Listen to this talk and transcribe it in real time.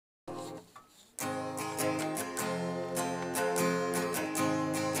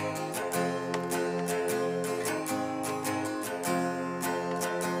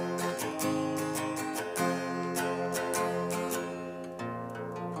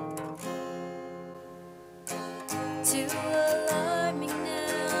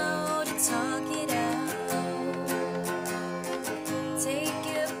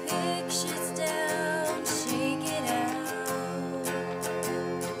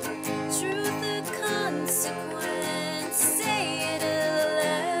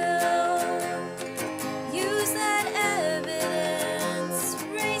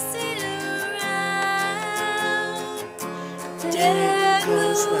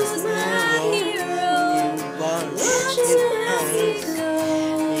my hero, and watch him as he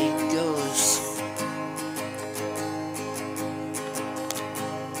goes.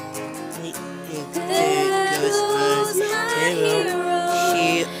 There goes my hero,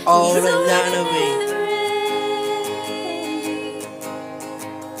 he all along the way.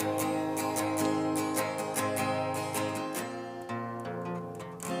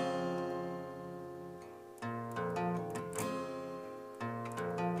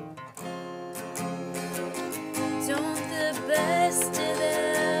 Don't the best of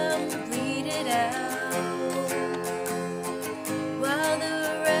them bleed it out, while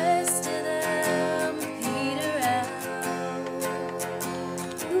the rest of them peter out?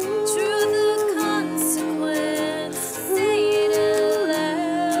 Truth or consequence, say it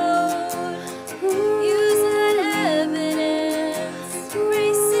aloud. Use that evidence,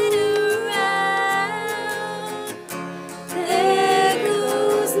 race it around. There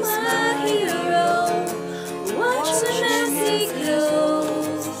goes my hero, watch him as he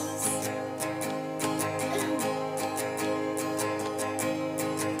goes.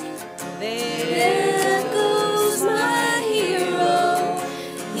 There goes my hero,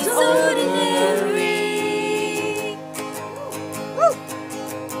 he's ordinary.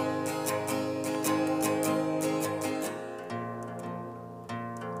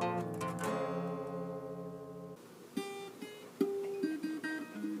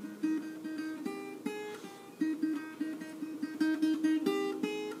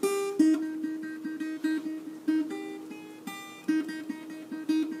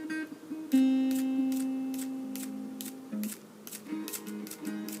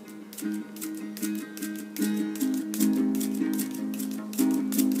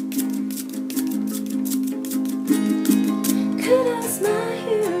 Kudos my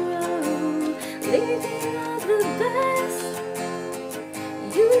hero, leaving all the best.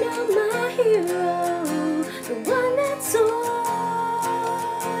 You know my hero, the one that's on.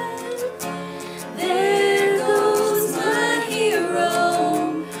 There goes my hero,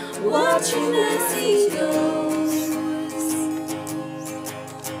 watching as he goes.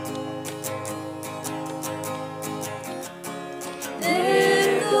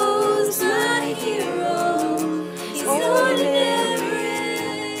 There goes my hero, he's ordinary.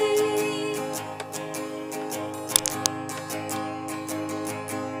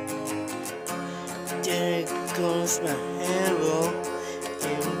 There goes my hero,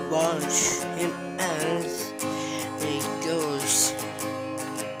 and watch him as he goes.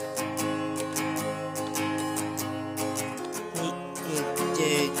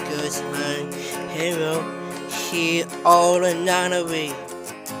 There goes my hero, he all another way.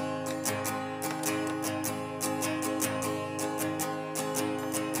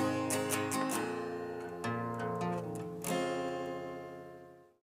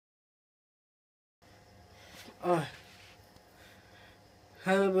 Oh,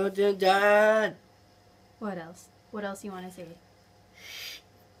 how about that? What else? What else you want to say?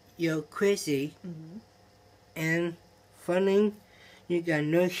 You're crazy and funny. You got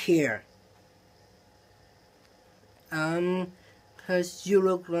no hair. 'Cause you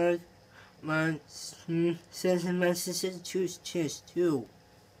look like my sister's chest too.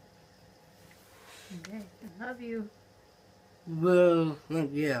 Okay, I love you. Well,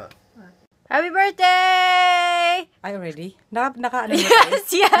 yeah. Happy birthday! Ay, already? Naka-ano na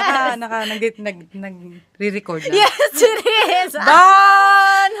Yes, yes! Nagre-record na? Yes, it is!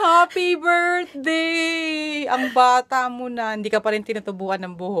 Ban! Happy birthday! Ang bata mo na, hindi ka pa rin tinutubuan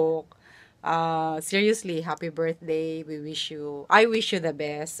ng buhok. Seriously, happy birthday. I wish you the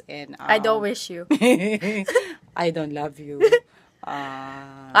best. And I don't wish you. I don't love you.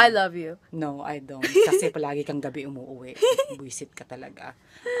 I love you. No, I don't. Kasi palagi kang gabi umuuwi. Buisit ka talaga.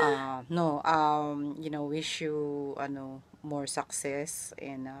 Wish you, more success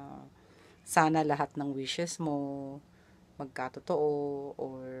and sana lahat ng wishes mo magkatotoo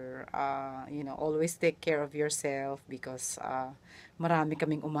or, always take care of yourself because marami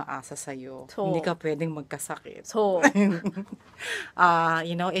kaming umaasa sa'yo. Hindi ka pwedeng magkasakit.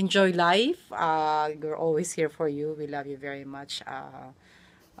 Enjoy life. We're always here for you. We love you very much.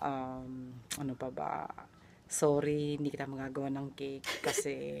 Ano pa ba? Sorry, hindi kita magagawa ng cake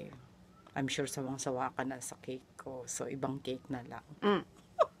kasi I'm sure sawang-sawa ka na sa cake ko. So, ibang cake na lang.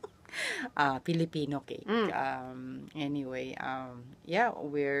 Filipino cake. Anyway,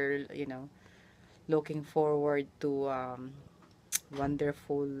 we're, looking forward to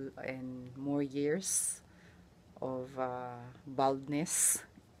wonderful and more years of baldness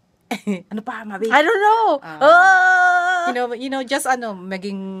Ano pa, Mabi? I don't know. Just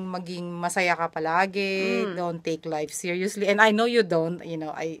maging masaya ka palagi. Don't take life seriously. And I know you don't.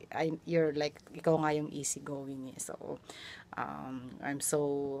 You're like, ikaw nga yung easygoing. So, I'm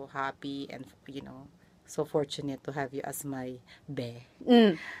so happy and, so fortunate to have you as my be.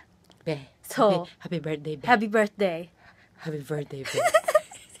 Be. So, Happy birthday, be. happy birthday. Happy birthday, be.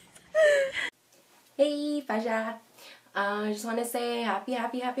 Hey, Fasha. I just want to say happy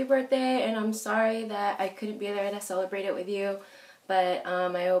birthday, and I'm sorry that I couldn't be there to celebrate it with you, but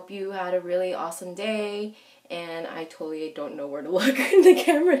I hope you had a really awesome day, and I totally don't know where to look in the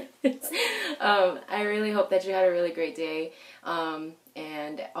camera is. I really hope that you had a really great day,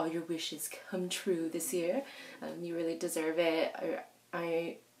 and all your wishes come true this year. You really deserve it.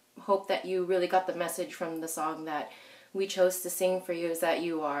 I hope that you really got the message from the song that we chose to sing for you, is that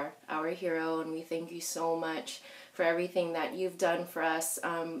you are our hero, and we thank you so much for everything that you've done for us.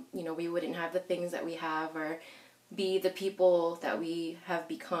 We wouldn't have the things that we have or be the people that we have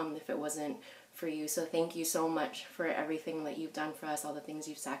become if it wasn't for you. So thank you so much for everything that you've done for us, all the things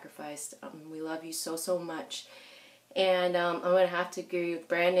you've sacrificed. We love you so, so much. And I'm going to have to agree with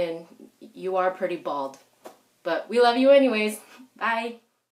Brandon. You are pretty bald. But we love you anyways. Bye.